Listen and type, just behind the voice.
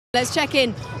Let's check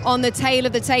in on the tail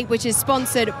of the tape, which is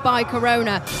sponsored by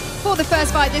Corona. For the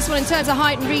first fight, this one in terms of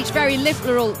height and reach, very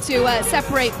liberal to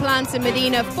separate Plant and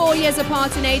Medina. 4 years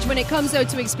apart in age. When it comes, though,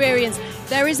 to experience,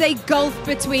 there is a gulf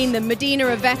between them. Medina,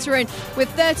 a veteran, with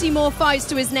 30 more fights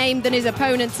to his name than his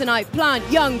opponent tonight. Plant,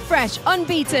 young, fresh,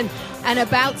 unbeaten, and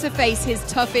about to face his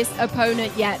toughest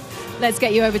opponent yet. Let's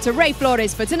get you over to Ray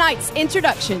Flores for tonight's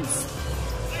introductions.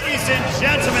 Ladies and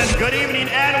gentlemen, good evening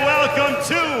and welcome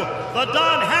to the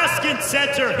Don Haskins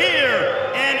Center here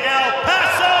in El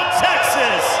Paso,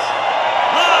 Texas.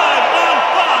 Live on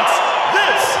Fox,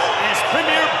 this is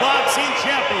Premier Boxing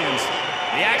Champions.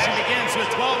 The action begins with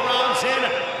 12 rounds in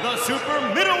the super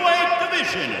middleweight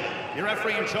division. Your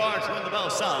referee in charge when the bell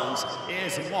sounds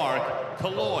is Mark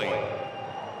Colloy.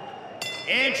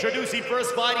 Introducing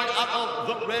first, fighting out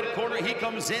of the red corner, he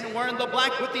comes in wearing the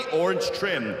black with the orange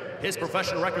trim. His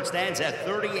professional record stands at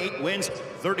 38 wins,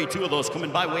 32 of those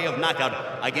coming by way of knockout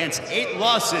against 8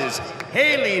 losses.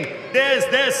 Hailing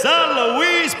desde San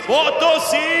Luis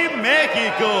Potosí,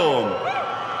 Mexico.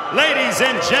 Ladies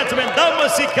and gentlemen,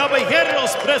 damas y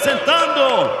caballeros,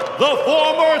 presentando the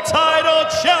former title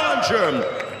challenger,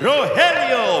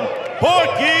 Rogelio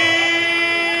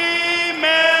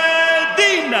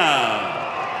Medina.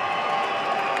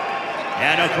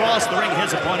 And across the ring,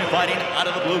 his opponent fighting out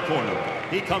of the blue corner.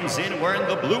 He comes in wearing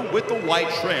the blue with the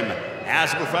white trim.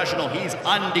 As a professional, he's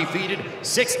undefeated,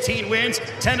 16 wins,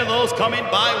 10 of those coming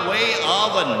by way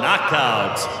of a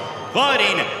knockout.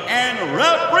 Fighting and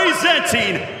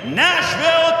representing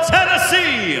Nashville,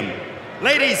 Tennessee.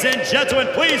 Ladies and gentlemen,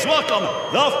 please welcome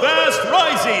the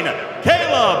fast-rising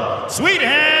Caleb Sweet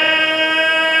Hands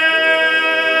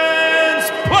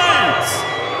Plant.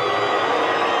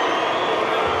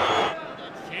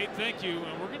 Thank you,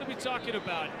 and we're going to be talking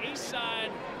about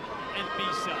A-side and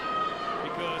B-side,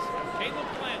 because Caleb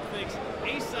Plant thinks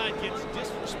A-side gets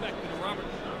disrespected. And Robert,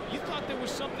 you thought there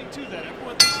was something to that.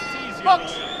 Everyone thinks it's easy. A lot of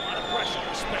pressure,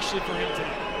 especially for him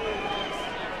tonight.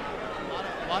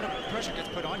 A lot of pressure gets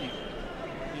put on you.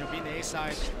 You know, being the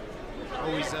A-side,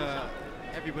 always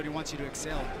everybody wants you to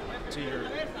excel to your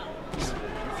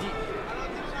peak.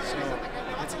 So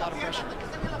it's a lot of pressure.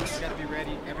 You got to be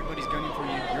ready. Everybody's gunning for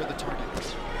you. You're the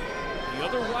target. The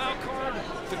other wild card,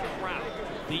 the crowd,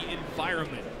 the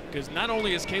environment. Because not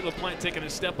only is Caleb Plant taking a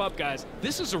step up, guys,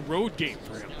 this is a road game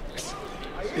for him.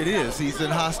 It is. He's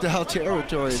in hostile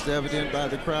territory. It's evident by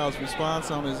the crowd's response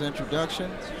on his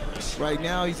introduction. Right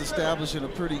now, he's establishing a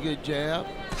pretty good jab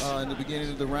in the beginning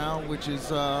of the round, which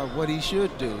is what he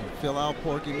should do. Fill out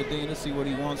Porky Medina, see what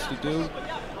he wants to do,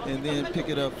 and then pick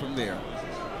it up from there.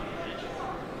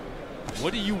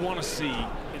 What do you want to see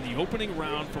in the opening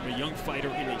round from a young fighter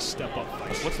in a step-up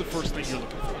fight? What's the first thing you're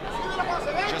looking for?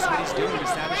 Just what he's doing,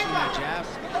 establishing that jab,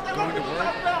 going to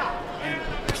work, and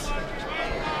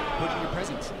putting your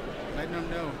presence. Letting them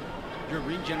know your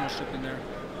ring generalship in there,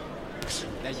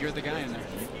 that you're the guy in there.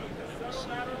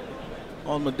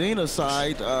 On Medina's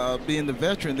side, being the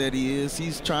veteran that he is,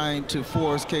 he's trying to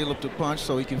force Caleb to punch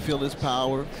so he can feel his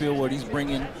power, feel what he's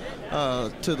bringing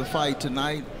to the fight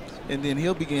tonight. And then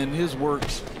he'll begin his work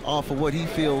off of what he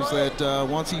feels that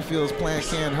once he feels Plant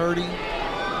can't hurt him,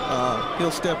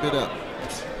 he'll step it up.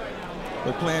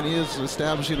 But Plant is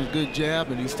establishing a good jab,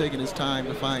 and he's taking his time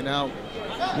to find out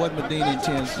what Medina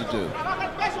intends to do.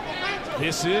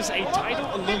 This is a title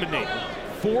eliminator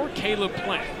for Caleb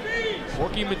Plant.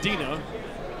 Porky Medina,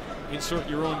 insert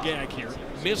your own gag here,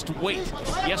 missed weight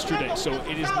yesterday, so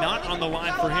it is not on the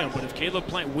line for him. But if Caleb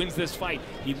Plant wins this fight,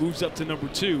 he moves up to number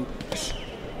 2.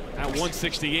 At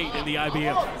 168 in the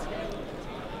IBF.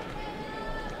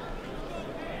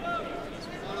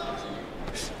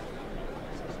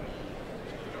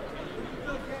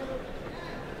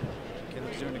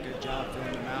 Caleb's doing a good job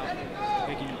filling him out,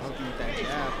 picking and poking with that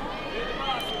jab,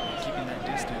 keeping that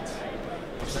distance,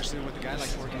 especially with a guy like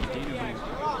Porky Medina,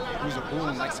 who's a bull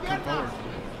and likes to come forward.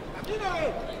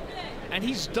 And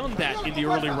he's done that in the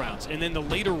early rounds. And then the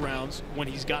later rounds, when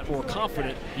he's got more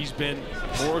confident, he's been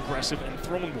more aggressive and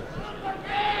thrown more.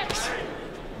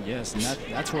 Yes, and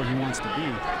that's where he wants to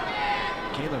be.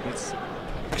 Caleb, it's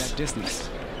that distance.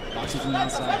 Boxing from the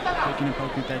outside, picking and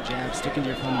poking with that jab, sticking to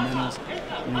your fundamentals.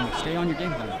 You know, stay on your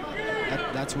game plan.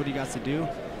 That's what he got to do.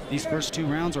 These first 2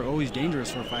 rounds are always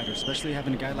dangerous for a fighter, especially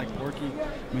having a guy like Porky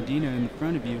Medina in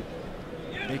front of you.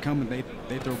 They come and they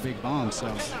throw big bombs. So,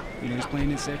 you know, he's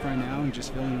playing it safe right now and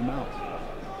just filling them out.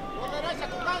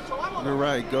 You're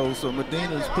right, Go. So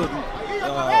Medina's putting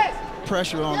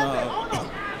pressure on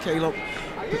Caleb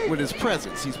with his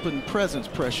presence. He's putting presence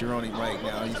pressure on him right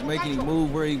now. He's making him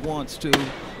move where he wants to.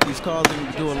 He's causing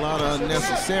him to do a lot of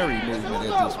unnecessary movement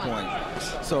at this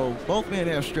point. So both men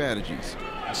have strategies.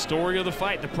 The story of the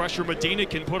fight, the pressure Medina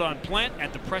can put on Plant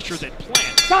and the pressure that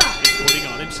Plant is putting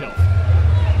on himself.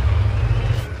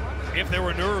 If there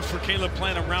were nerves for Caleb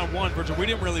Plant in round one, Virgil, we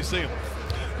didn't really see him.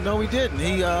 No, we didn't.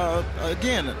 He,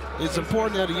 again, it's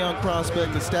important that a young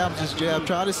prospect establish his jab,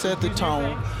 try to set the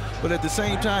tone, but at the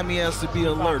same time, he has to be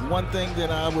alert. One thing that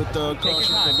I would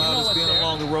caution him about is being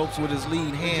along the ropes with his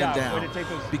lead hand down,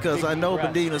 because I know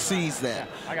Medina sees that.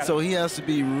 So he has to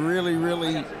be really,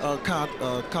 really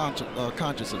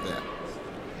conscious of that.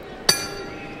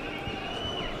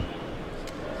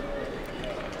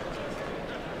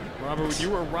 Robert, when you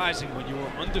were rising, when you were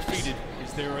undefeated,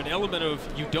 is there an element of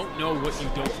you don't know what you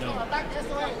don't know?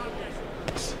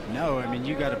 No, I mean,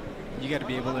 you gotta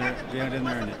be able to get in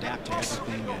there and adapt to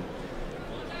everything and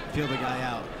feel the guy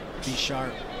out, be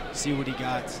sharp, see what he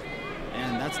got,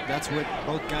 and that's what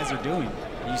both guys are doing.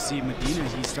 You see Medina,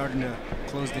 he's starting to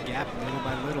close the gap little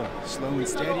by little, slow and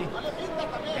steady,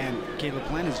 and Caleb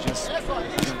Plant is just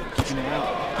keeping it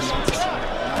out.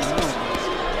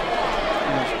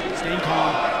 Staying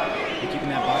calm and keeping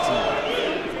that boxing up.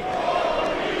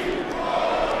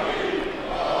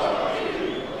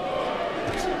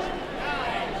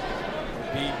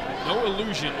 No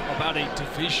illusion about a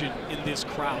division in this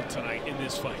crowd tonight, in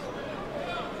this fight.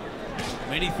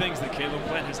 Many things that Caleb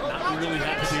Plant has not really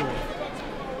had to deal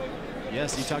with.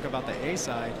 Yes, you talk about the A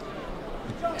side.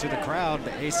 To the crowd,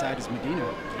 the A side is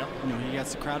Medina. Yep. You know, he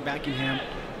gets the crowd backing him,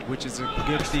 which is a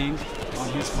good thing on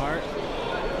his part.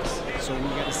 So we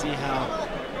got to see how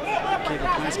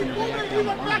Caleb Plant's going to react down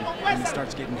the line when it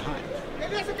starts getting hot.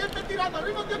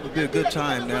 It would be a good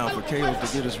time now for Caleb to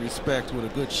get his respect with a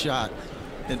good shot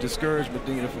and discourage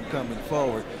Medina from coming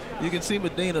forward. You can see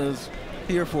Medina's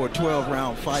here for a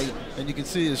 12-round fight, and you can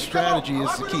see his strategy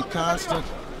is to keep constant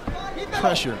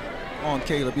pressure on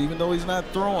Caleb. Even though he's not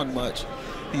throwing much,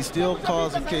 he's still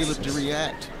causing Caleb to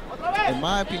react, in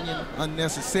my opinion,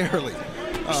 unnecessarily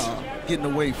getting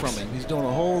away from him. He's doing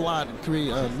a whole lot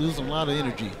and losing a lot of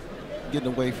energy getting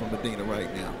away from Medina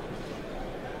right now.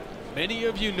 Many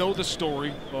of you know the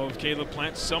story of Caleb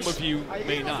Plant. Some of you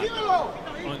may not.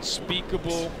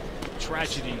 Unspeakable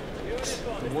tragedy.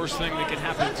 The worst thing that can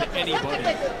happen to anybody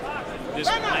on this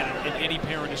planet and any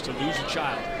parent is to lose a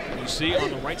child. And you see on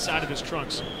the right side of his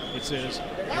trunks, it says,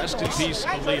 "Rest in peace,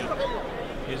 Aaliyah."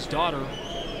 His daughter,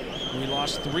 who he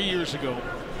lost 3 years ago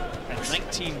at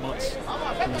 19 months,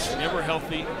 who was never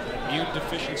healthy, immune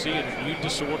deficiency and immune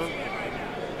disorder.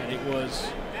 And it was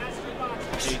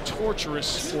a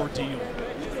torturous ordeal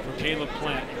for Caleb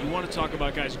Plant. You want to talk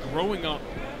about guys growing up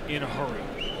in a hurry.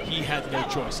 He had no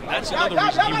choice. And that's another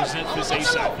reason he resents this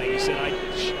A-side thing. He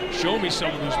said, show me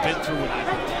someone who's been through what I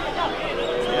did.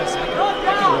 Yes, I can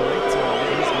relate to what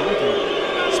he's going through.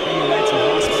 Spending nights in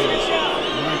hospitals,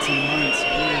 months and months,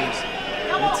 years.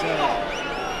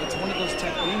 It's one of those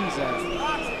tough things that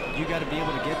you got to be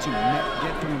able to get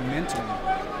through mentally.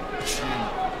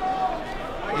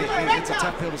 And it's a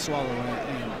tough pill to swallow,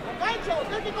 and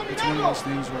it's one of those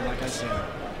things where, like I said,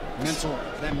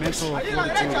 that mental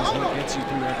fortitude is what gets you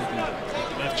through everything.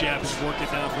 Left jab is working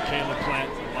now for Caleb Plant.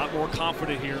 A lot more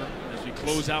confident here as we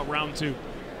close out round two.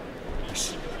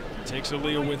 He takes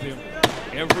Aaliyah with him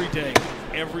every day,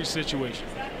 every situation.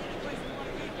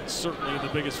 It's certainly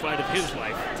the biggest fight of his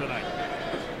life tonight.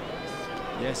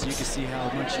 Yes, you can see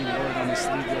how much he wore it on his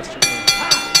sleeve yesterday.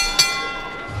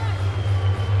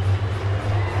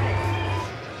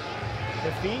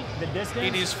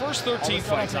 In his first 13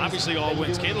 fights, obviously all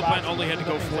wins, Caleb Plant only had to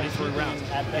go 43 rounds.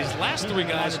 His last three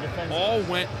guys all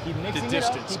went the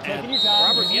distance. And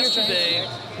Robert, yesterday,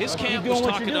 his camp was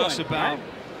talking to us about,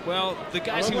 well, the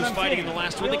guys he was fighting in the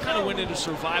last three, they kind of went into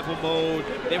survival mode.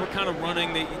 They were kind of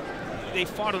running. They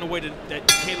fought in a way that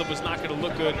Caleb was not going to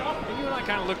look good. And you and I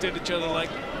kind of looked at each other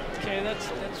like, okay, that's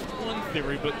one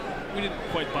theory, but we didn't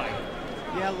quite buy it.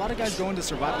 Yeah, a lot of guys go into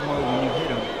survival mode when you hit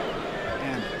them.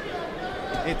 And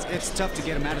it's tough to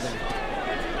get him out of there.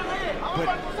 But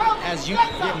as you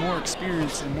get more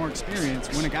experience,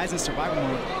 when a guy's in survival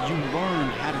mode, you learn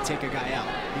how to take a guy out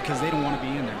because they don't want to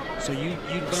be in there. So you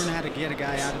learn how to get a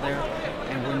guy out of there,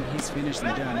 and when he's finished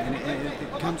and done. And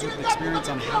it comes with experience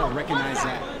on how to recognize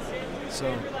that.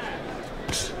 So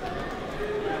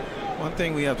one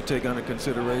thing we have to take under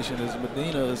consideration is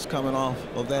Medina is coming off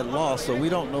of that loss, so we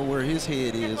don't know where his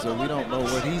head is, or we don't know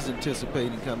what he's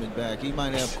anticipating coming back. He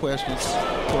might have questions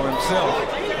for himself.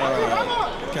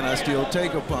 Can I still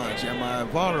take a punch? Am I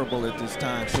vulnerable at this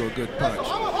time to a good punch?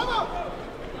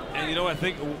 And you know, I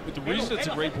think the reason it's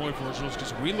a great point for us is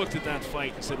because we looked at that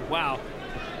fight and said, wow,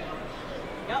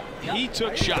 He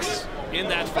took shots in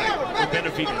that fight with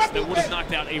Benavidez that would have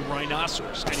knocked out a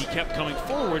rhinoceros, and he kept coming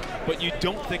forward, but you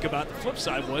don't think about the flip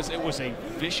side was it was a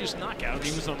vicious knockout, and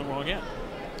he was on the wrong end.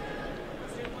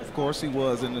 Of course he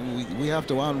was, and we have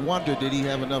to wonder, did he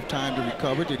have enough time to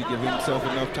recover? Did he give himself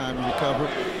enough time to recover?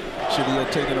 Should he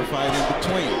have taken a fight in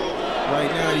between? Right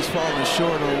now he's falling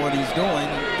short on what he's doing.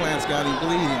 Plant's got him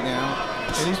bleeding now,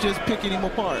 and he's just picking him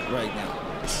apart right now.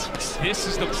 This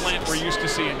is the Plant we're used to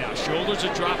seeing now. Shoulders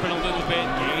are dropping a little bit,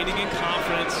 gaining in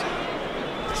confidence.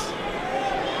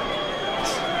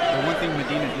 The one thing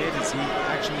Medina did is he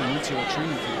actually went to a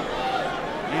training camp,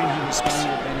 and he was sparring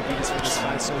with Benavidez for this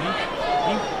fight. So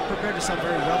he prepared himself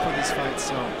very well for this fight.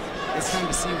 So it's time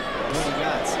to see what he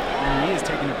got. And he is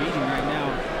taking a beating right now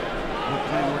with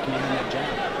Plant working behind that jab.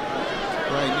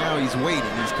 Right now he's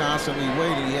waiting. He's constantly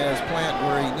waiting. He has Plant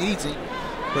where he needs him,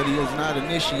 but he is not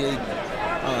initiating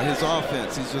his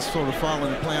offense. He's just sort of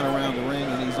following the Plant around the ring,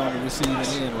 and he's on the receiving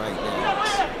end right now.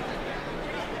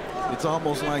 It's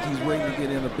almost like he's waiting to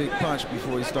get in a big punch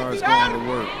before he starts going to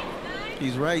work.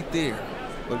 He's right there,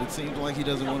 but it seems like he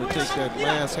doesn't want to take that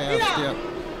last half step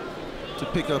to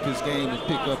pick up his game and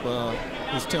pick up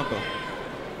his tempo.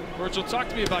 Virgil, talk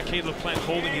to me about Caleb Plant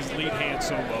holding his lead hand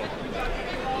so low.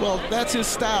 Well, that's his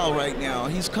style right now.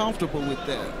 He's comfortable with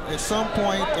that. At some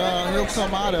point, he'll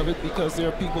come out of it because there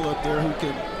are people up there who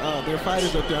can, there are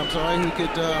fighters up there, I'm sorry, who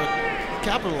could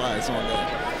capitalize on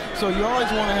that. So you always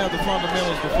want to have the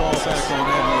fundamentals to fall back on,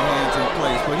 having your hands in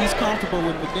place. But he's comfortable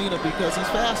with Medina because he's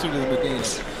faster than Medina.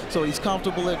 So he's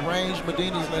comfortable at range.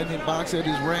 Medina's letting him box at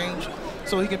his range.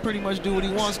 So he can pretty much do what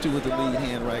he wants to with the lead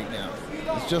hand right now.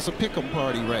 It's just a pick-em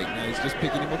party right now. He's just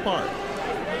picking him apart.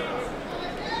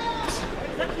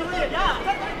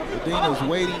 Medina's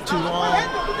waiting too long.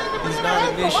 He's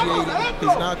not initiating.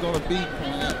 He's not going to beat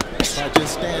Plant by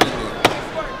just standing there.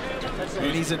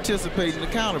 And he's anticipating the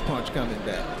counterpunch coming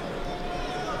back.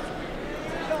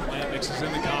 Plant mixes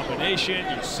in the combination.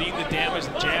 You've seen the damage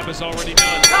the jab has already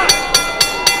done.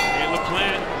 Caleb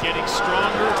Plant getting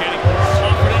stronger, getting more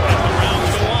confident as the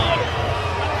rounds go on.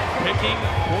 Picking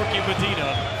Porky Medina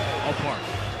apart.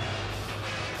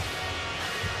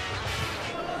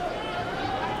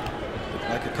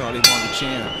 I could call him on the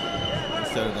chin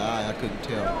instead of the eye. I couldn't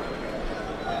tell.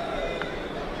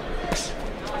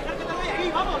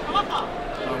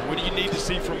 What do you need to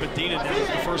see from Medina now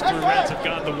that the first 3 rounds have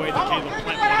gone the way that Caleb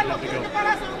Plant wanted them to go?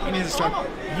 He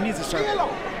needs to start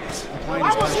applying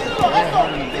his pressure a little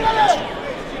harder than yesterday.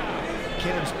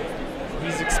 Caleb's,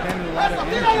 he's expending a lot of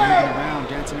energy moving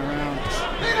around, dancing around.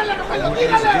 And what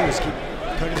he needs to do is keep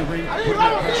cutting the ring, putting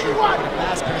that pressure, putting a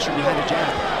fast pressure behind the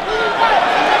jab.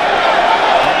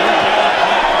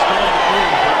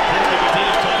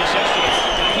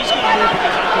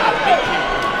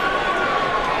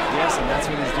 Yes, and that's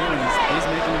what he's doing. He's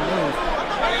making a move.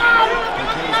 And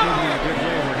Caleb's moving in a good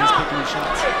way where he's picking the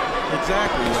shots.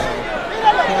 Exactly.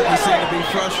 Porky seems to be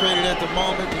frustrated at the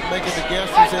moment. He's making the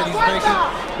gestures that he's making,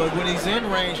 but when he's in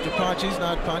range to punch, he's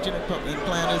not punching, and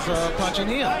Plant is punching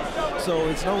him. So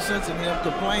it's no sense in him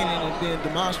complaining and being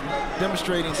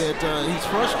demonstrating that he's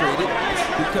frustrated,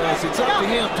 because it's up to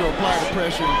him to apply the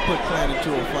pressure and put Plant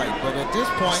into a fight. But at this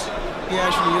point, he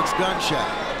actually hits gunshot.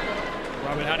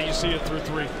 Robin, how do you see it through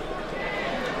 3?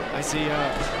 I see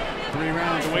 3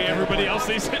 rounds. The way everybody else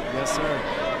sees it? Yes, sir.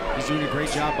 He's doing a great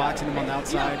job boxing him on the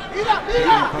outside, picking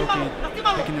and poking,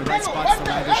 picking the right spots to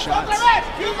land his shots.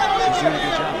 He's doing a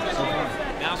good job so far.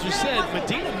 Now, as we said,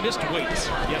 Medina missed weight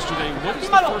yesterday. What is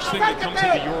the first thing that comes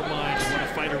into your mind when a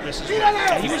fighter misses weight?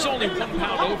 He was only 1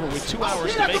 pound over with 2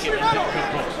 hours to make it and didn't come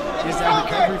close. Is that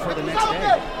recovery for the next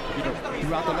day? You know,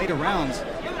 throughout the later rounds,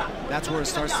 that's where it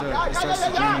starts to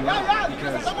drain you out,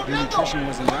 because your nutrition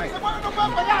wasn't right.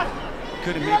 You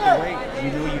couldn't make the weight.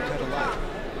 You knew you cut a lot.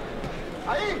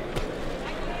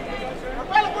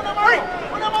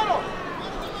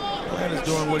 Plant is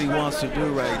doing what he wants to do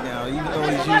right now. Even though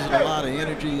he's using a lot of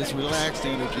energy, it's relaxed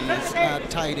energy. It's not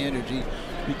tight energy,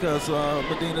 because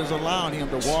Medina's allowing him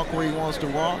to walk where he wants to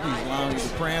walk. He's allowing him to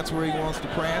prance where he wants to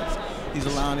prance. He's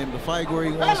allowing him to fight where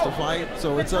he wants to fight.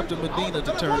 So it's up to Medina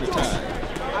to turn the tide.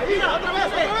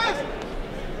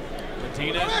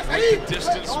 Medina at the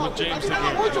distance with James Seguin,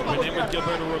 and then with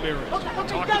Gilberto Ramirez.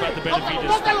 Talk about the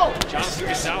Benavidez fight. Jonathan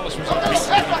Gonzalez was unbeaten in the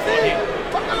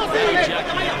front end. Now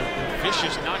Jackie had a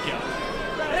vicious knockout.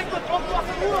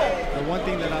 The one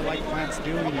thing that I like Plant's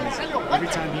doing is every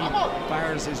time he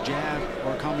fires his jab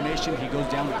or a combination, he goes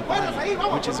down with the body,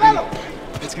 which is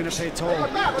it's going to pay toll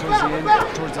towards the end,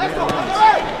 towards the later rounds.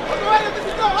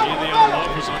 Giuliano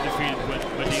Love was undefeated when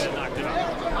Medina knocked it out.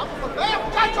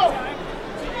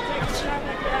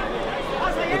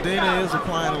 Medina is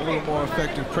applying a little more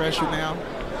effective pressure now.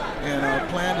 And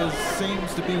Plant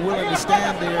seems to be willing to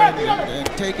stand there and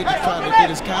take it to try to get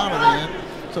his counter in.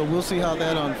 So we'll see how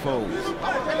that unfolds.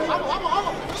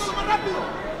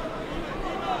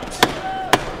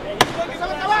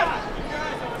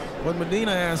 What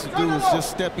Medina has to do is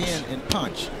just step in and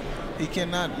punch. He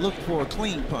cannot look for a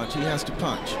clean punch. He has to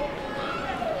punch.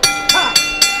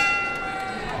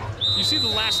 You see the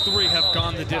last three have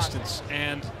gone the distance,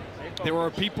 and there are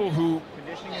people who,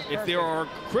 if there are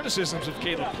criticisms of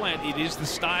Caleb Plant, it is the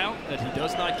style that he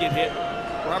does not get hit.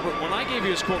 Robert, when I gave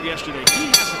you his quote yesterday, he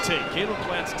has a take, Caleb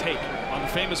Plant's take on the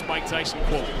famous Mike Tyson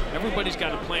quote, everybody's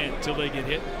got a plan until they get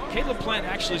hit. Caleb Plant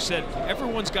actually said,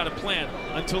 everyone's got a plan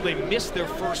until they miss their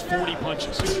first 40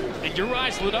 punches. And your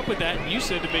eyes lit up with that, and you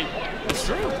said to me, it's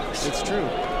true. It's true.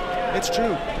 It's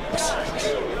true.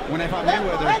 When I fought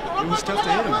Mayweather, it was tough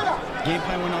to hit him. Game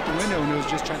plan went out the window, and it was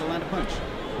just trying to land a punch.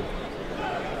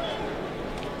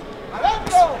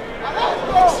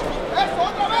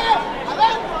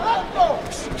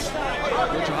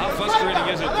 How frustrating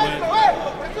is it when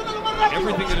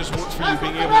everything that has worked for you,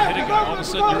 being able to hit a guy, all of a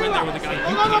sudden you're in there with a guy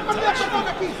you can't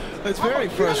touch? It's very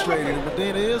frustrating.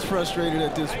 Medina is frustrated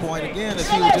at this point. Again, if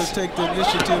he would just take the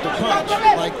initiative to punch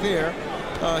like there,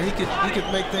 he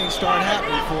could make things start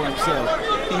happening for himself.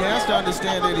 He has to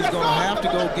understand that he's going to have to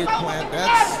go get Plant.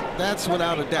 That's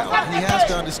without a doubt. He has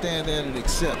to understand that and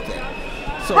accept that.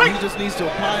 So he just needs to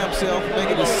apply himself, make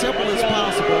it as simple as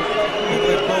possible, and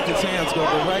let both his hands go.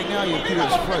 But right now, he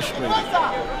appears frustrated.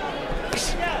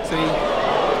 See,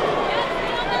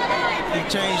 he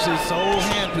changed his whole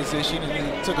hand position, and he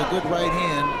took a good right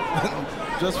hand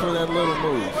just for that little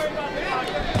move.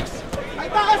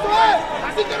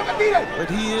 But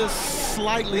he is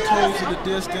slightly closing the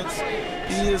distance.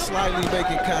 He is slightly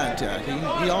making contact.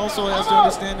 He also has to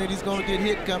understand that he's going to get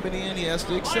hit coming in. He has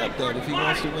to accept that if he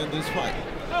wants to win this fight.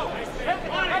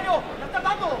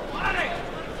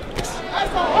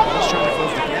 He's trying to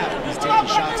close the gap. He's taking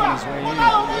shots on his way in.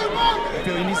 I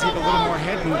feel he needs to give a little more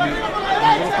head movement, and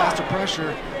a little faster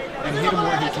pressure, and hit him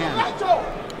where he can.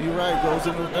 You're right, Rose.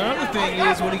 And the other thing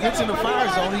is, when he gets in the fire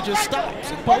zone, he just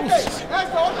stops and poses.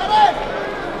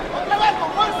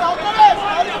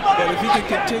 But if he can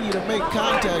continue to make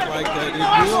contact like that,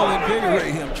 it will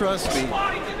invigorate him, trust me.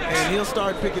 And he'll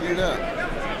start picking it up.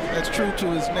 That's true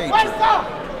to his nature.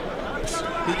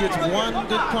 He gets one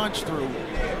good punch through,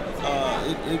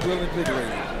 it will invigorate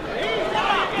him.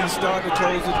 He's starting to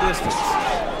close the distance.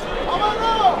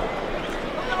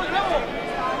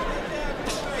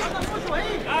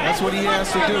 That's what he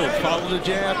has to do. Follow the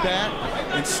jab back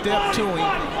and step to him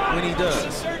when he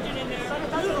does.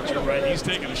 You're right, he's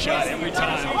taking a shot every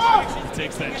time he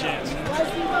takes that chance. Yeah,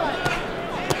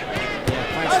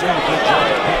 Plant's doing a good job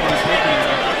of picking his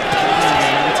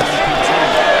every time he comes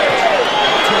in.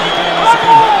 That's where he needs to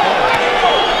be.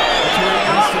 That's where he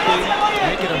needs to be.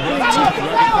 Make it a real team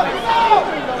for every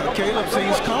fight. Caleb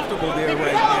seems comfortable there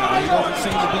right now. He doesn't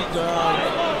seem to be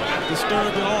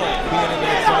disturbed at all being in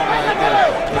that zone right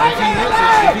there. But if he is,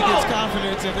 if he gets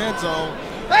confidence in that zone,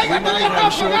 we might have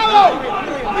a short night.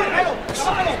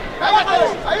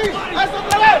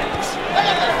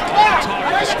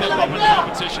 Step up in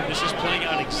competition. This is playing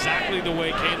out exactly the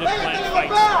way Caleb Plant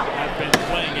fights have been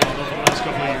playing out over the last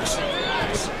couple of years.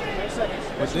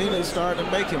 Medina is starting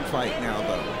to make him fight now,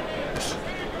 though.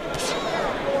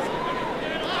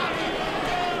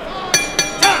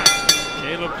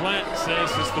 Caleb Plant says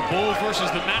it's the bull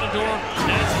versus the matador.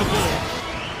 That's the bull.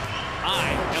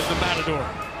 I am the matador.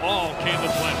 All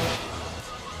Caleb Plant.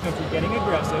 If you're getting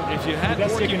aggressive, if you had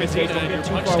Rogelio Medina in your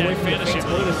punch stand fantasy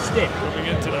with a stick. Coming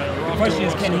in tonight, The question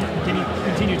is, can he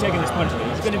continue taking this punch?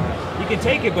 He can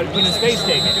take it, but can his face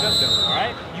take it? All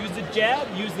right, use the jab,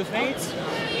 use the feints.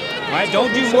 All right,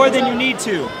 don't do more than you need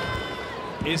to.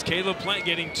 Is Caleb Plant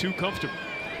getting too comfortable?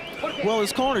 Well,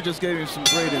 his corner just gave him some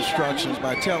great instructions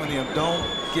by telling him, don't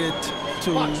get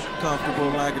too comfortable,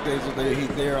 lackadaisical.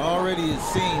 They're already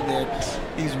seeing that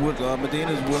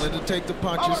Medina is willing to take the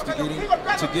punches to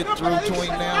get through to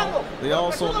him now. They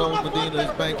also know Medina is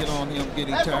banking on him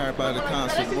getting tired by the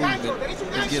constant movement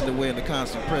and getting away in the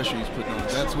constant pressure he's putting on.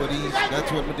 That's what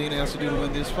Medina has to do to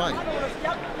win this fight.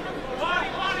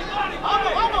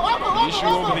 The issue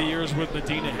over the years with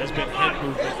Medina has been head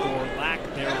movement or lack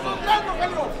thereof.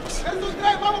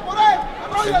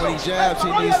 And when he jabs, he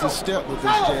needs to step with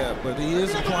his jab, but he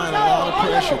is applying a lot of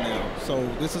pressure now. So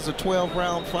this is a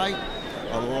 12-round fight.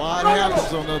 A lot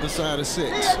happens on the other side of 6.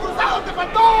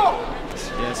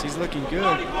 Yes, he's looking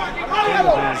good.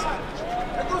 Caleb is.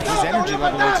 His energy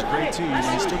level looks great too.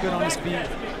 He's still good on his feet.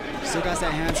 Still got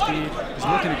that hand speed. He's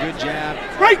working a good jab.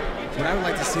 what I would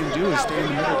like to see him do is stay in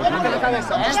the middle of the ring and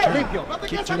just turn.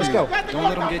 Keep turning. Don't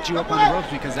let him get you up on the ropes,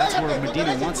 because that's where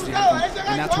Medina wants to have him,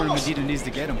 and that's where Medina needs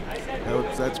to get him.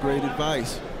 That's great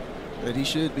advice that he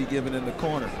should be given in the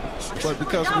corner. But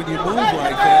because when you move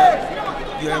like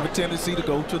that, you have a tendency to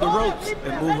go to the ropes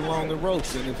and move along the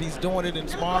ropes. And if he's doing it in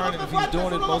sparring, and if he's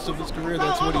doing it most of his career,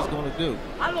 that's what he's going to do.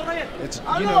 It's,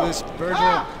 you know, this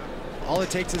Virgil, all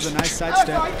it takes is a nice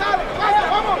sidestep and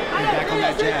back on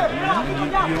that jab.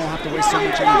 And you don't have to waste so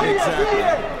much energy.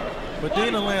 Exactly.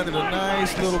 Medina landed a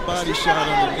nice little body shot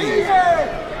underneath.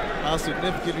 How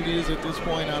significant it is at this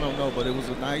point, I don't know, but it was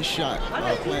a nice shot.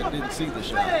 Plant didn't see the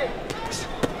shot. He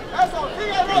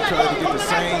tried to get the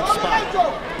same spot.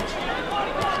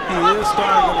 He is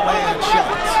starting to land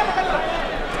shots.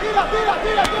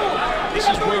 This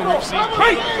is where we've seen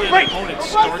Caleb opponents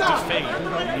start to fade.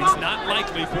 It's not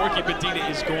likely Porky Medina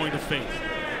is going to fade.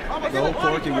 No,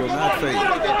 Porky will not fade.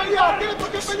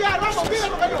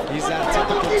 He's that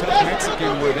typical tough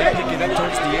Mexican where they pick it up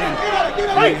towards the end.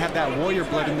 And they have that warrior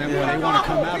blood in them where they want to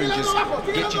come out and just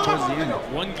get you towards the end.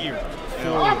 One gear.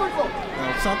 Now,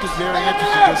 something very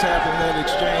interesting just happened in that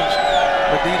exchange.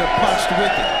 Medina punched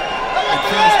with it and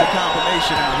finished the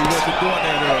combination out. He wasn't doing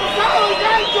that earlier.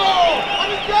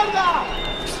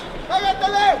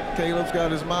 Caleb's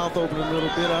got his mouth open a little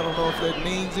bit. I don't know if that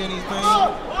means anything,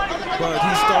 but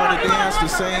he started to dance the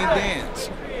same dance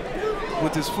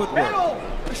with his footwork.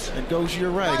 And Ghost,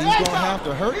 you're right. He's going to have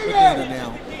to hurt Medina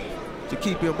now to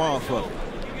keep him off of it.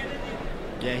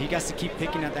 Yeah, he got to keep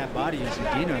picking at that body as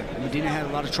Medina. Medina had a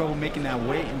lot of trouble making that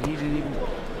weight, and he didn't even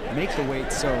make the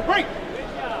weight, so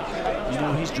you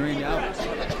know he's drained out.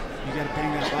 You got to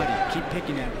bang that body. Keep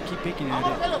picking at it. Keep picking at it.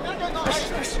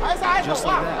 Just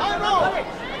like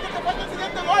that.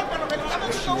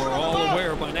 You are all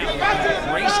aware by now of the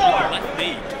brace on the left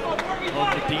knee of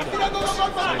Medina. So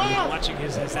you're watching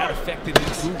has that affected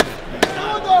his movement?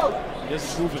 He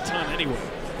doesn't move a ton anyway.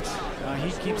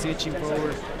 He keeps inching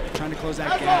forward, trying to close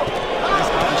that gap. Nice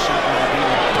body shot by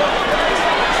Medina.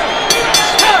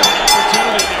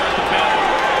 Opportunity there at the back.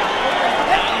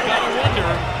 Now you got to wonder,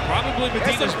 probably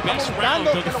Medina's best round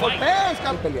of the fight.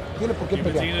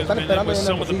 Medina's been in with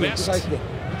some of the best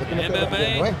in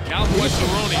MMA. Cowboy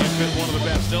Cerrone has been one of the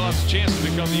best. Still has a chance to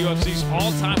become the UFC's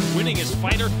all-time winningest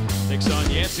fighter. Takes on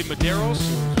Yancy Medeiros,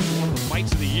 who was one of the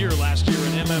fights of the year last year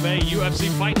in MMA. UFC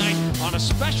Fight Night on a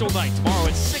special night tomorrow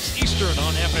at 6 Eastern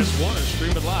on FS1 and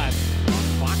stream it live on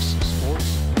Fox Sports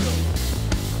Go.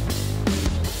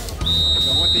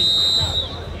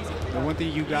 The one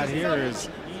thing you got here is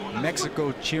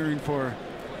Mexico cheering for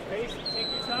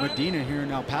Medina here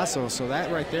in El Paso, so that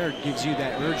right there gives you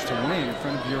that urge to win in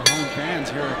front of your home fans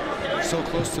here so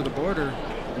close to the border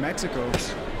of Mexico.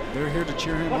 They're here to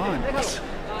cheer him on.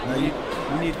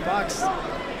 We need Fox,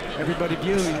 everybody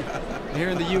viewing here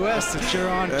in the U.S. to cheer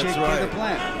on Caleb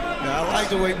Plant. Now, I like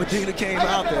the way Medina came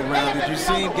out that round. Did you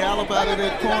see him gallop out of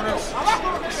that corner?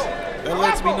 That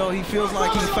lets me know he feels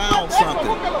like he found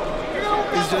something.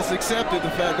 He's just accepted the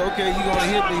fact, okay, you're going to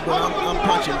hit me, but I'm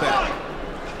punching back.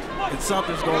 And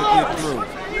something's going to get through.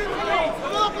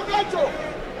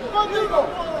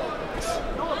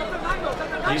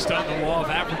 He's done the law of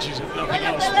averages, if nothing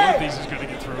else. One of these is going to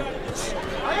get through.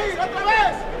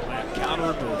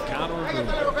 Counter move, counter move.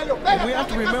 And we have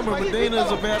to remember, Medina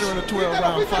is a veteran of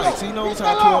 12-round fights. He knows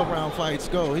how 12-round fights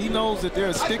go. He knows that there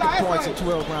are sticking points in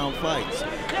 12-round fights.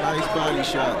 Nice body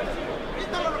shot.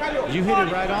 You hit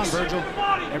it right on, Virgil.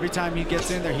 Every time he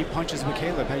gets in there, he punches with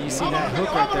Caleb. How you see that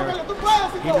hook right there?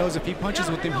 He knows if he punches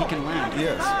with him, he can land.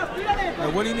 Yes. Now,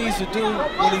 what he needs to do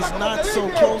when he's not so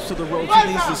close to the ropes,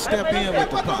 he needs to step in with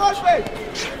the punch.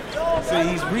 See,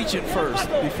 he's reaching first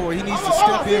before he needs to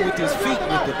step in with his feet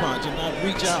with the punch and not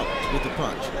reach out with the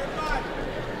punch.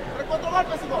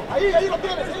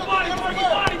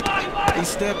 He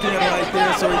stepped in right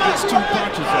there, so he gets 2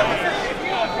 punches off.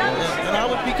 And I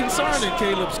would be concerned in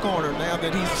Caleb's corner now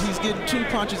that he's getting 2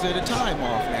 punches at a time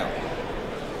off now.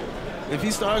 If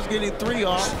he starts getting 3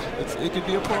 off, it could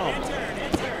be a problem.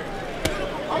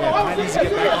 Yeah, Plant needs to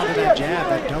get back onto that jab,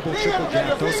 that double, triple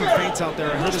jab. Throw some feints out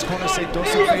there. I heard his corner say throw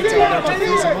some feints out there to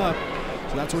freeze him up.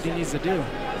 So that's what he needs to do. The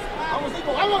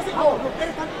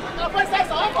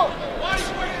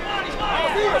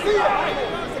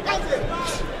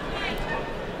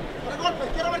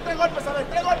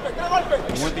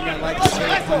one thing I like to see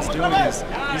Plant's doing is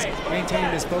he's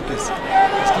maintaining his focus.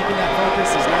 He's keeping that focus.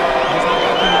 He's not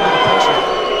locking under the pressure.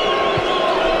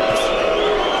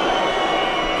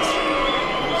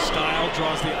 His style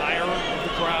draws the ire of the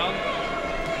crowd.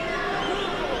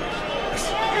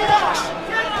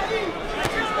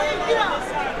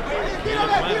 Caleb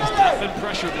Plant is been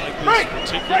pressured like this,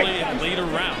 particularly in later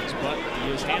rounds, but he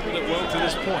has handled it well to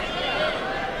this point.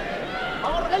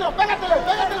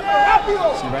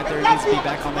 See, right there, he needs to be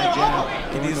back on that jab,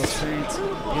 getting those feints,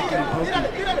 picking and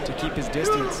poking to keep his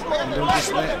distance, and don't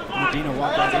just let Medina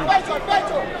walk right in.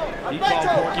 He called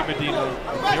Porky Medina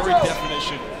the very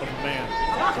definition of a man.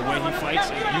 The way he fights,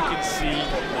 and you can see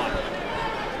why.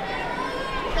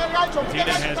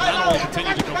 Medina has not only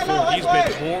continued to come forward, he's been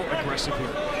more aggressive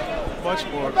here. Much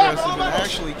more aggressive, and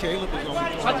actually Caleb is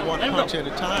only throwing one punch at a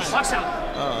time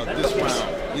this round.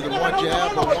 Either one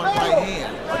jab or one right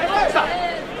hand.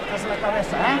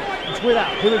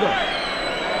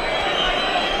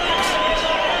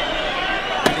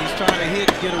 And he's trying to hit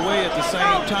and get away at the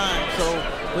same time, so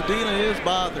Medina is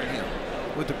bothering him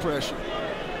with the pressure.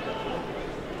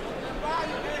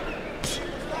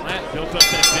 Matt built up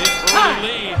that big early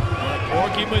lead, but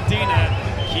Porky Medina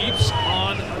keeps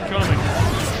on coming.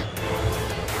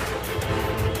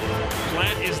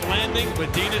 Plant is landing,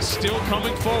 Medina's still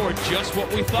coming forward, just what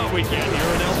we thought we'd get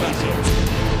here in El Paso.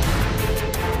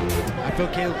 I feel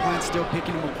Caleb Plant's still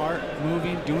picking him apart,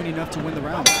 moving, doing enough to win the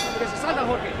round.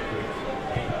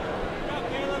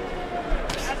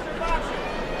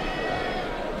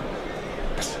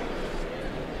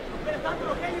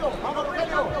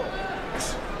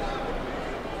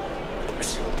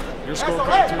 Your score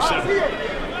coming through 7.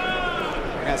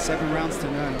 I got 7 rounds to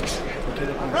none for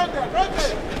Caleb Plant.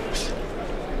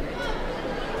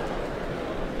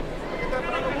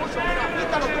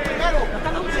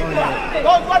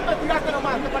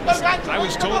 I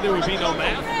was told there would be no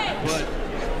math, but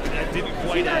that didn't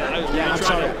quite add. Yeah, I'm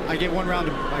sorry. I gave one round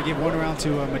to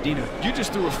Medina. You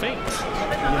just threw a feint.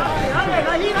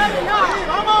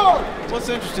 What's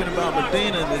interesting about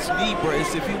Medina in this knee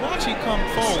brace, if you watch him come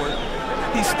forward,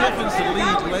 he stiffens the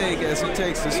lead leg as he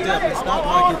takes the step. It's not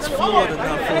like it's fluid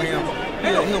enough for him.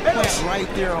 He'll plant right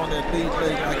there on that lead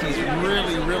leg like he's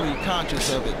really, really conscious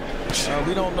of it.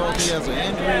 We don't know if he has an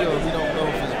injury or we don't know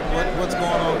if what's going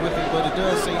on with him, but it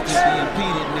does seem to be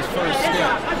impeding his first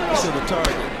step to the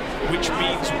target. Which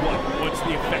means what? What's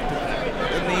the effect of that?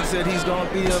 It means that he's going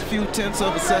to be a few tenths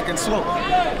of a second slower.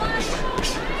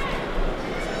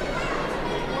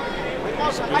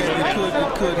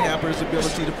 It could hamper his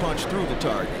ability to punch through the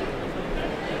target.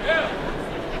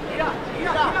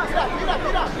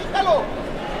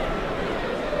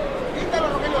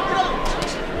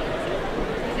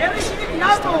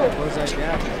 Close that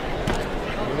gap.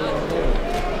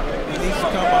 He needs to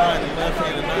come behind the left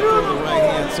hand and not throw the right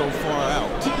hand so far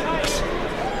out.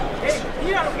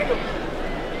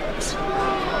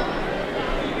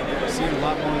 Seeing a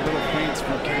lot more little feints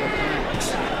from Caleb Plant.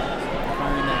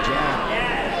 Firing that jab.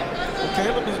 Well,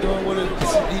 Caleb is doing what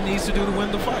he needs to do to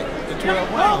win the fight in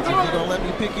 12 rounds. If you're going to let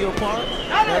me pick you apart,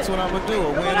 that's what I'm going to do.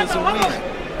 A win is a win.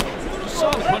 You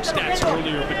saw the punch stats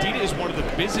earlier. Medina is one of the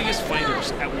busiest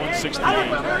fighters at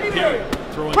 168. Period.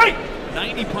 Throwing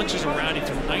 90 punches around. He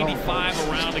threw 95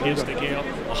 around against Miguel,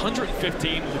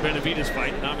 115 in the Benavidez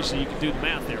fight, and obviously you can do the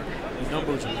math there. The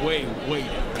number's way, way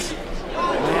down.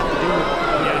 They have to do with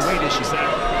the weight issue.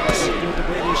 Exactly. Do with the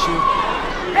weight issue.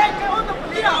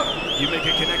 You make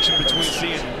a connection between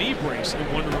seeing a knee brace and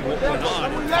wondering what went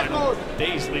on in the final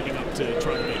days leading up to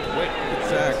trying to make the weight.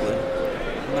 Exactly.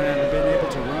 He might not have been able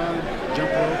to run, jump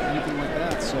rope, anything like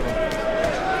that. So,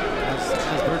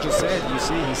 as Virgil said, you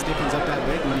see he stiffens up that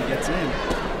leg when he gets in.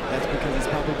 That's because it's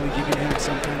probably giving him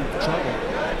some kind of trouble.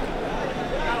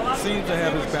 Seems to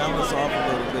have his balance off a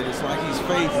little bit. It's like he's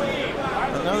favoring.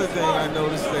 Another thing I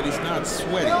noticed is that he's not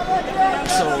sweating.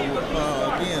 So,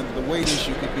 again, the weight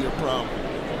issue could be a problem.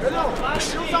 But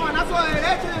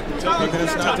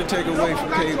it's not to take away from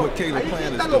what Caleb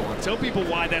Plant is doing. Tell people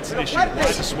why that's an issue, why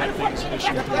the sweat thing is an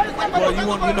issue. Well, you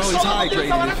know he's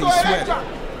hydrated if he's sweating.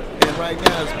 And right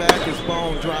now his back is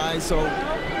bone dry, so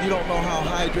you don't know how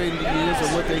hydrated he is or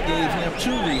what they gave him to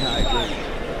rehydrate.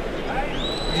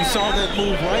 You saw that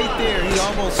move right there. He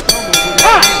almost stumbled with his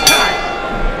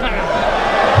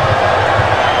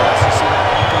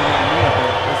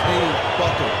knee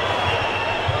buckled.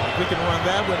 If we can run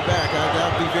that one back,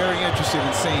 I'd be very interested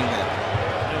in seeing that.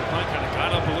 Plant kind of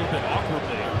got up a little bit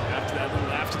awkwardly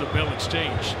after the bell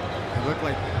exchange. It looked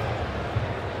like,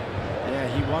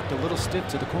 yeah, he walked a little stiff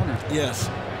to the corner. Yes.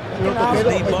 His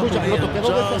knee buckled in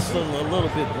just a little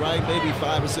bit, right? Maybe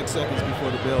 5 or 6 seconds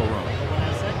before the bell rung.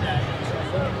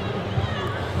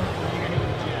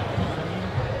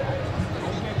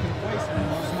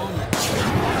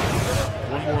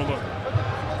 One more look.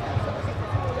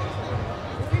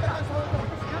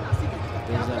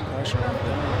 There's that pressure up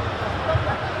there.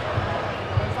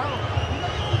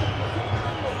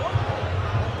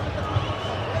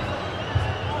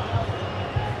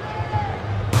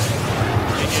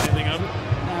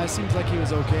 seems like he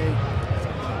was okay.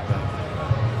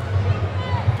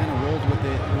 Kind of rolled with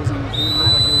it. It didn't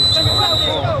look like it was too hard to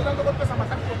fall.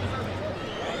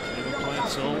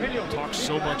 Bledsoe talks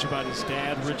so much about his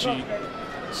dad, Richie,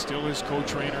 still his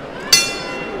co-trainer.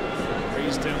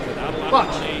 Raised him without a lot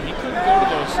of money. He couldn't go to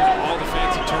those all the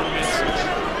fancy tournaments. He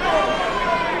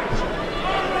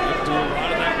do a lot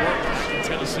of that work back in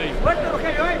Tennessee.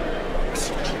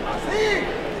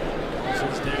 He's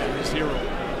his dad, his hero.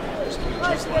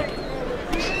 Just like him.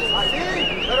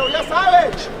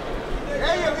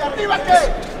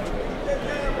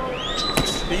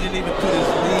 He didn't even put his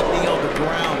lead knee on the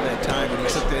ground that time when he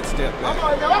took that step back.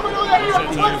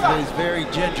 He's very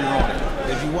ginger on it.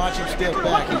 If you watch him step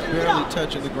back, he's barely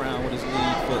touching the ground with his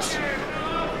lead foot.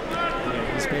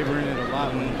 Yeah, he's favoring it a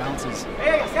lot when he bounces.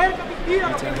 He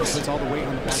puts all the weight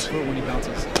on the back foot when he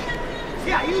bounces.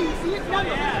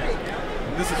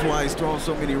 This is why he's throwing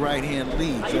so many right-hand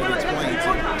leads. That explains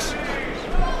it.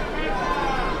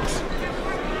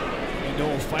 You know,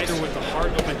 a fighter with the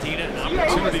heart of Medina, an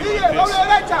opportunity like this,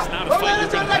 it's not a fight you're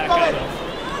going to back out of.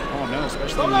 Oh no,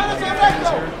 especially when you have the fans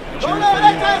here cheering for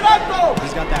you.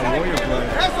 He's got that warrior blood.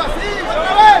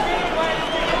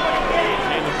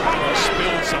 Caleb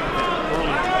spilled something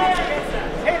early.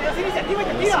 Yes, he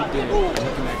did.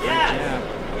 Looking at great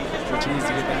jab. Which he needs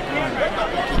to get back on.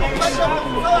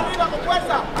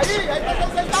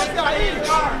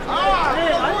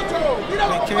 I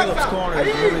mean, Caleb's corner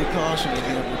is really cautioning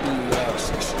him to be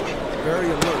very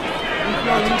alert,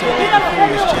 not to take any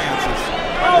foolish chances.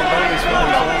 They know this fight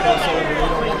is almost over. They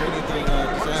don't want anything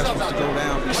disastrous to go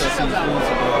down because he's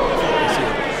losing focus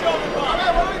here. We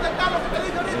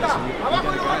got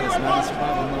a guy that's not in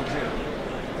survival mode here.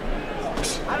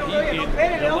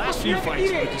 In the last few fights,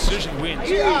 the decision wins.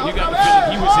 You got the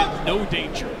feeling he was in no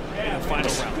danger in the final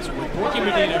rounds. With Porky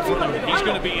Medina in front of him, he's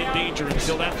going to be in danger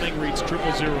until that thing reads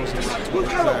triple zeros. Exactly.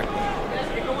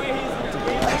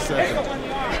 Last second.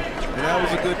 And that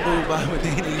was a good move by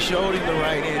Medina. He showed him the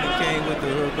right hand and came with the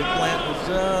hook. The plant was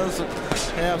just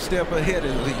a half step ahead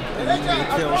of him, and he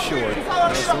fell short.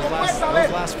 Yes, those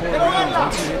last 4 rounds,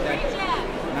 once you hit that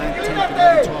 9th, 10th,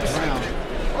 11th, 12th round,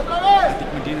 I think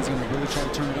Medina's going to really try to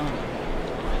turn it on.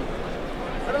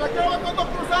 He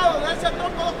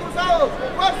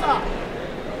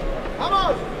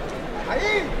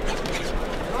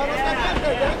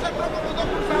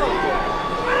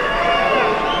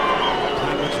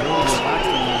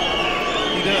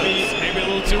does. Maybe a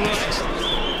little too relaxed.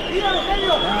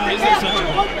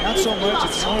 Not so much.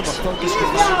 It's more of a focused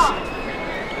relax.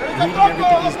 Reading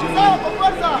everything he's doing.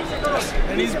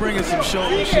 And he's bringing some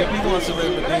showmanship. He wants to let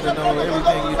Medina know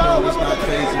everything you do is not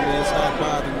phasing me, it's not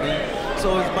bothering me. So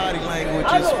his body language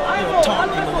is,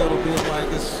 taunting him a little bit like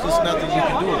it's just nothing you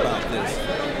can do about this.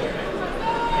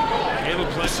 Caleb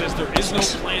Plant says there is no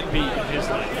plan B in his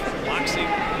life. Boxing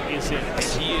is it.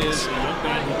 He is a young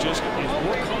man who just is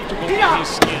more comfortable in his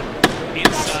skin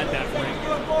inside that ring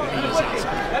than he is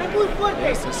outside.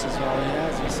 Yes, this is all he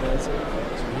has, he says. So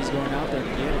he's going out there to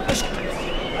get it.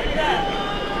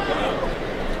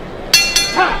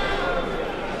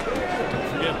 Don't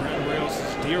forget Brandon Rails'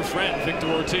 dear friend, Victor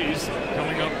Ortiz,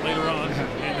 coming up later on in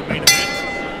the main event.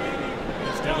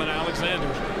 It's Devin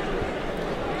Alexander.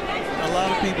 A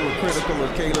lot of people are critical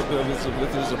of Caleb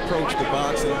with his approach to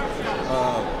boxing.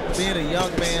 Being a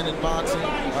young man in boxing,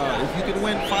 if you can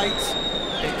win fights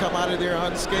and come out of there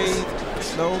unscathed,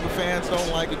 no, the fans don't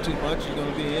like it too much. You're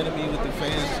going to be an enemy with the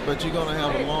fans, but you're going to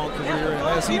have a long career. And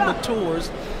as he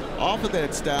matures off of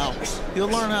that style, he'll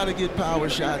learn how to get power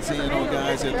shots in on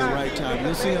guys at the right time.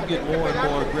 You'll see him get more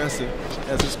and more aggressive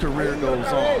as his career goes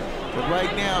on. But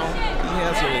right now, he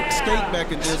has an escape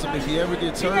mechanism. If he ever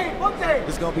gets hurt,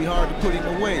 it's going to be hard to put him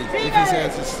away if he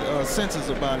has his senses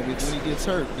about him when he gets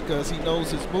hurt, because he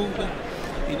knows his movement.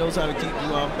 He knows how to keep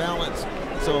you off balance.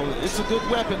 So it's a good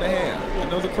weapon to have. I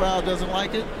know the crowd doesn't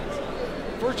like it.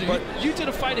 Virgil, but you did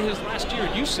a fight of his last year,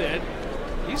 and you said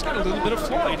he's got a little bit of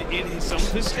Floyd in some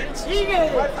of his stances.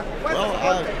 Well,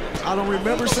 I don't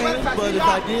remember saying it, but if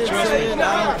I did say it,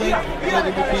 I don't think that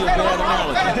it would be a bad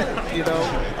analogy.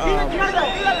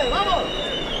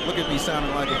 Look at me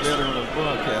sounding like a veteran of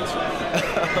broadcasting.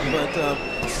 But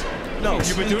no,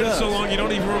 you've been doing it so long you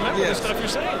don't even remember the stuff you're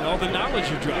saying, all the knowledge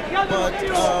you dropped. But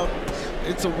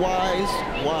it's a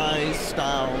wise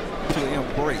style to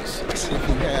embrace if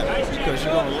you have it, because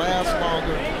you're going to last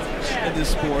longer in this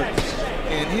sport.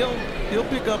 And he'll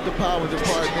pick up the power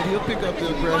department. He'll pick up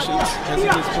the aggression as he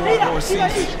gets more and more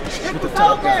seasoned with the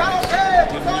top guys.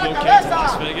 Did relocate to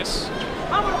Las Vegas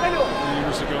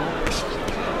years ago.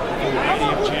 A variety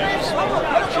of jams,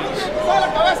 options.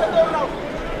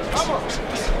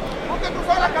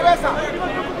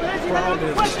 problem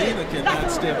is Medina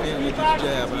cannot step in with his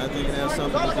jab, and I think it has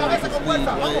something to do with his lead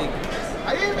leg.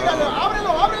 He's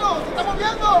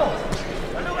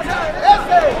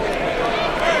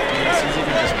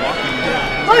even just walking in.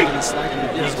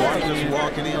 He's just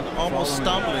walking in, almost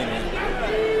stumbling in.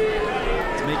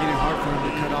 It's making it hard for him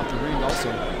to cut off the ring also.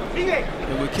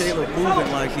 And with Caleb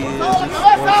moving like he is, he's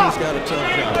got a tough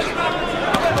job.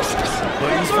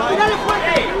 But he's fighting.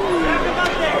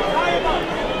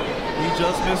 He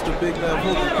just missed a big left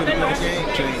hook that could have been a game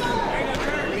changer.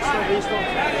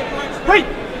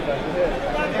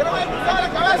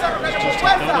 Just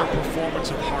another performance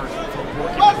of heart from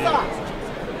Porky Medina.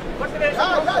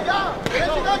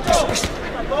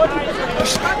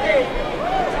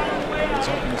 He's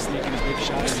hoping to sneak in his big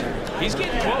shot in there. He's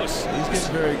getting close. He's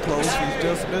getting very close. He's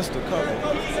just missed a couple.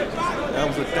 That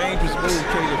was a dangerous move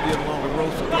Caleb did along the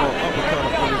ropes to throw an uppercut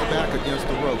with his back against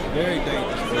the rope. Very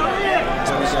dangerous move.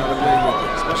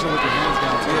 Especially with your hands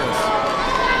down too. Yes.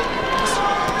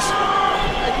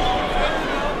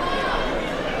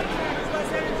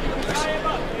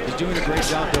 He's doing a great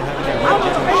job though having that right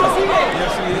shot.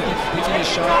 Yes, he is. Picking his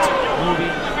shots,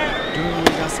 moving, doing what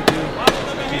he has to do,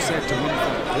 like you said, to win the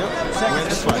fight. Yep. Win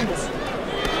the fight.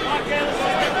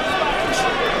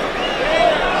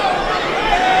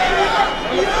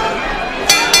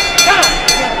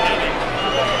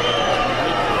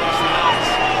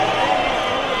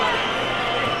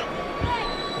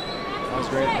 That was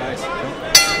great advice.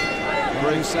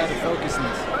 Don't lose sight of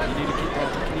focusness. You need to keep that.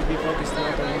 You need to be focused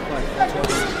throughout the whole fight. That's what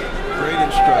it is. Great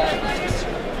instructions.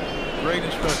 Great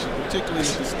instructions, particularly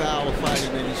with the style of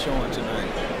fighting that he's showing tonight.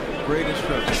 Great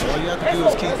instructions. All you have to do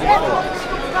is keep your focus.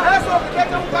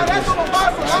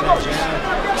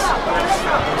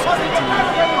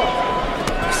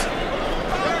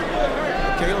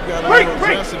 Caleb got a little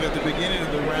aggressive at the beginning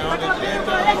of the round, and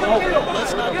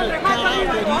let's not count out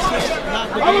that he's just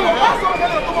knocked Medina out.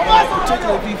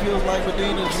 Particularly if he feels like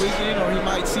Medina is weakening, or he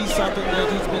might see something that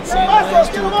he's been seeing the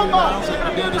last 2 or 3 rounds that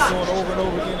Medina's doing over and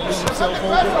over again to leave himself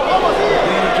open.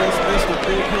 Medina just missed a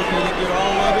big hook. He didn't get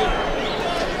all of it.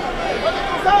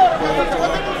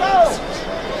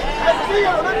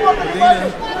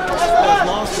 Medina has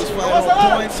lost his fight on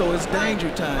point, so it's danger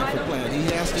time for Plant. He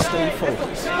has to stay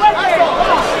focused. Medina's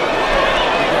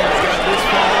got this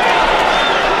fight.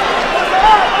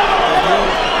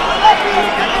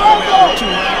 He'll down after 2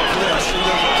 rounds left. He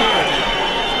doesn't care now.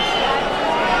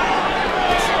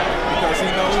 Because he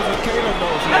knows and Caleb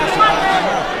knows he has to knock him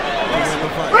out to win the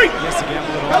fight. He has to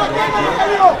gamble it all.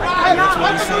 That's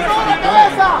what he seems to be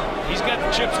doing. He's got the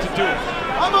chips to do it.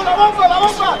 You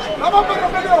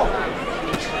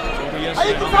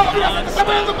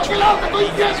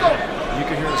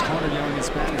can hear his corner yelling in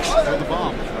Spanish. Throw the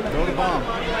bomb. Throw the bomb.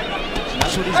 And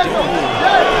that's what he's doing.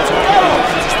 That's what he needs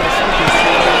to stay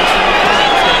focused.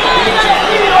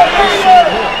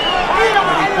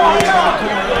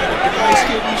 Nice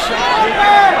kidney shot.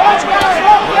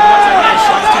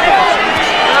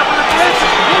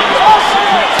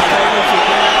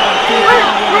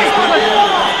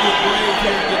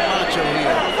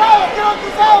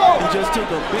 He just took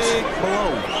a big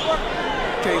blow.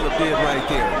 Caleb did right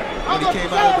there when he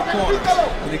came out of the corner.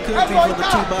 And it could be for the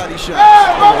 2 body shots.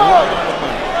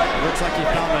 Looks like he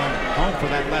found a home for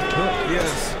that left hook.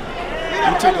 Yes.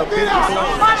 He took a big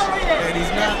blow. And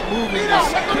he's not moving as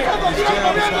quick. His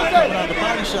jab is not coming out. The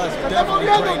body shots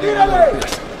definitely drained him a little bit.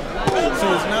 So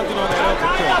there's nothing on that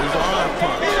uppercut. There's an arm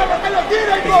punch. He's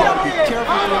got to be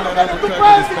careful doing that uppercut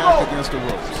with his back against the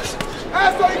ropes.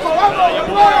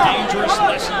 Valuable and dangerous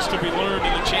lessons to be learned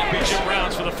in the championship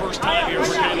rounds for the first time here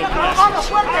for Caleb Plant.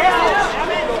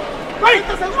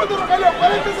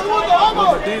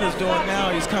 What Medina's doing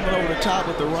now, he's coming over the top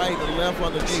with the right and left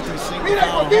underneath. He's single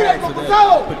down hard for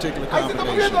that particular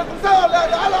combination.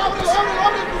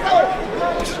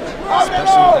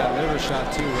 Especially with that liver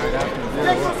shot too, right after the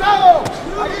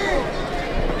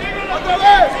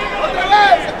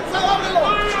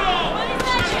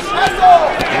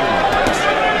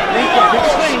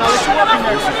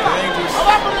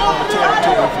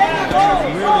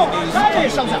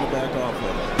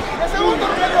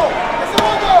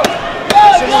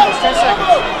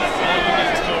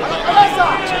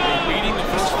Beating the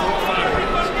first 4 or 5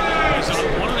 rounds. He's on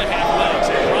 1.5 legs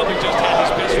and probably just had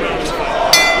his best round of the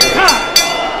fight.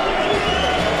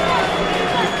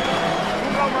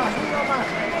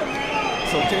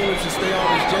 So Taylor should stay on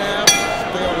his jab,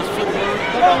 stay on his footwork.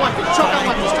 But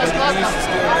he needs to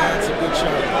still add some good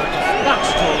shots.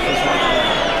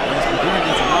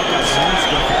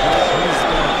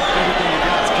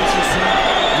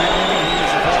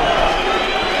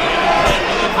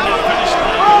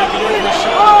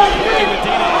 Porky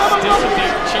Medina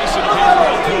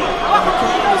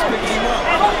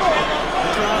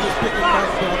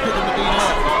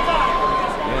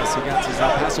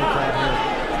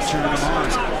cheering him on.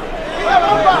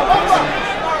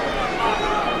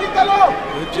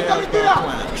 Good jabs by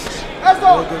Plant.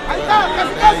 Real good play.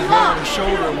 Now he's on the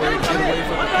shoulder where he can get away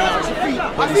from the counter,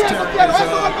 but he's turning his body to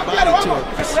Plant.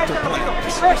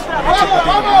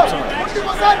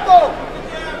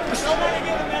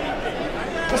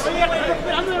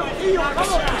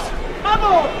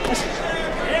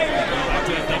 Back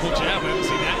to that double jab. I haven't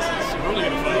seen that since early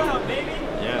in the fight.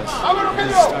 Yes. Start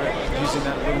using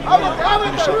that a little more.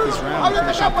 Finish up this round.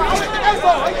 Finish up this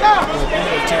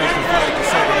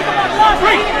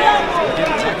Get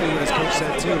exactly what his coach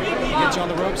said too. He gets you on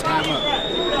the ropes, tie him up.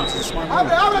 It's a smart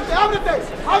move.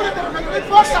 Ábrete, no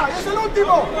importa, es el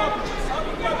último.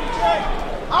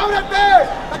 Ábrete,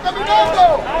 está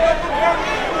caminando.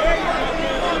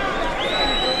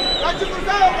 Gancho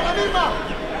cruzado con la misma.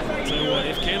 Tell you what,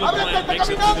 if Caleb Plant makes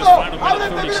it through this final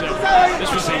minute 37,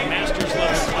 this was a master's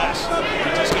level class. He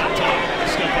just got taught to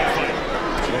step up fight.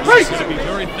 He's going to be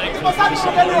very thankful for this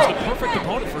opponent. It's the perfect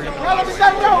opponent for him. This is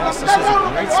a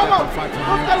great step-up fight for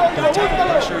him. The type of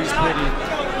pressure he's putting,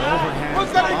 the overhand,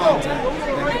 the bombs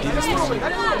that Medina's throwing.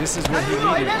 This is what he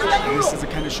needed. This is the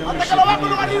kind of showmanship he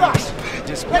needed.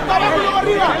 Display.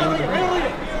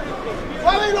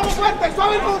 Suave y luego fuerte,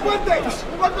 suave y luego fuerte.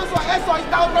 Un golpe suave, eso, ahí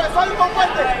está otra vez, suave y luego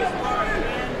fuerte.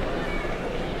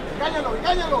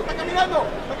 Engáñalo, está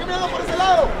caminando por ese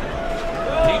lado.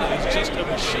 Medina is just a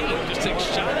machine, just takes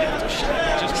shot after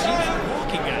shot, just keeps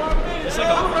walking at it. It's like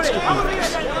a monster movie.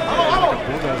 Vamos.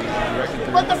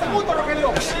 50 segundos,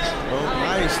 Rogelio. Oh,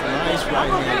 nice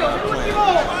right hand by Plant.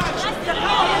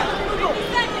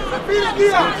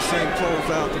 The same close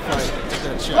out the fight.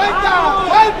 That shot.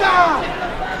 ¡Vuelta!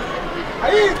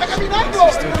 Ahí, está caminando.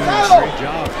 Cruzado.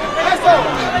 Eso.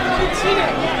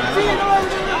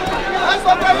 Eso,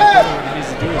 otra vez.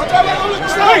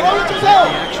 Doble cruzado.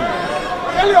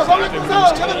 Rogelio, doble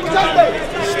cruzado, ya me escuchaste.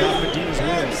 Stop Medina's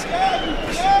wins.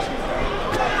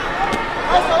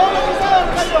 Eso, doble cruzado,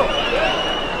 Rogelio.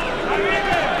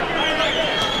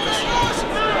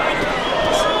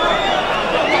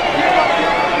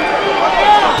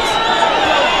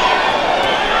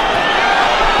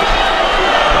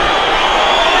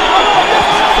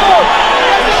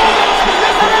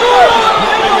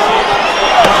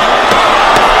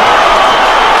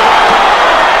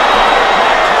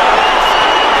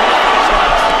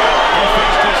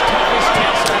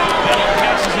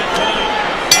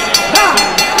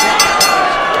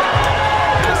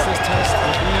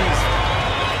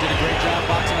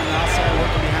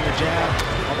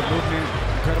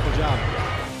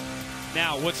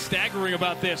 Now, what's staggering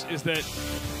about this is that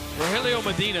Rogelio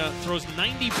Medina throws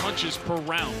 90 punches per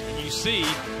round. And you see,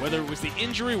 whether it was the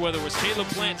injury, whether it was Caleb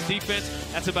Plant's defense,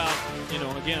 that's about,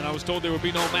 again, I was told there would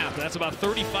be no math, but that's about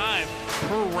 35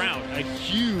 per round. A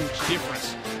huge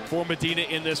difference for Medina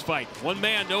in this fight. One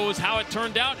man knows how it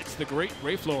turned out. It's the great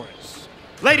Ray Flores.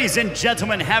 Ladies and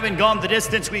gentlemen, having gone the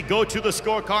distance, we go to the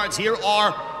scorecards. Here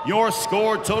are your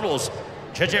score totals.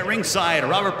 Judge at ringside,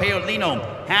 Robert Paolino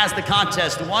has the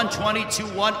contest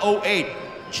 120-108.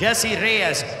 Jesse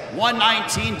Reyes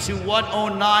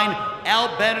 119-109.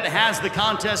 Al Bennett has the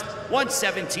contest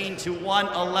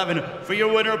 117-111 for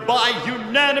your winner by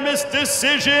unanimous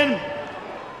decision.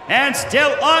 And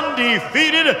still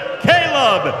undefeated,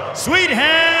 Caleb Sweet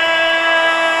Hands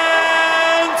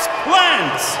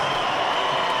Plant.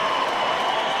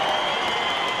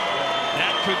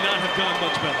 That could not have gone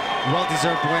much better.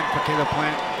 Well-deserved win for Caleb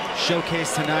Plant.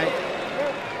 Showcase tonight.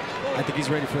 I think he's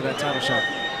ready for that title shot.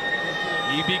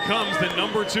 He becomes the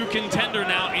 #2 contender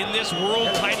now in this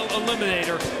world title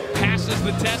eliminator. Passes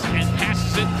the test and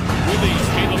passes it with ease.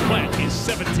 Caleb Plant is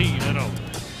 17-0.